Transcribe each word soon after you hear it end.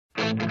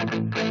I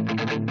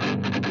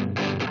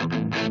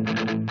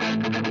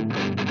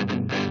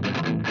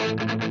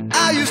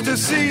used to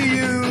see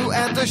you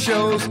at the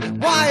shows.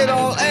 Why it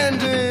all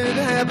ended,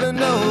 heaven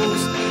knows.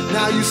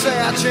 Now you say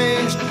I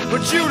changed,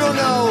 but you don't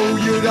know,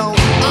 you don't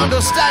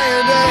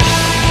understand it.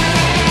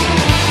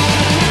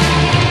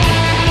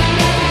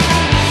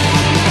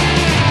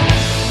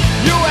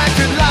 You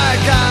acted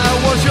like I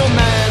was your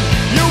man.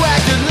 You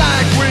acted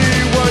like we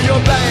were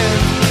your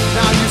band.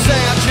 Now you say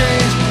I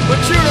changed, but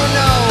you don't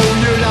know,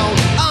 you don't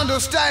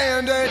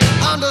understand it,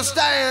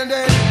 understand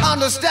it,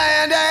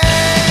 understand it.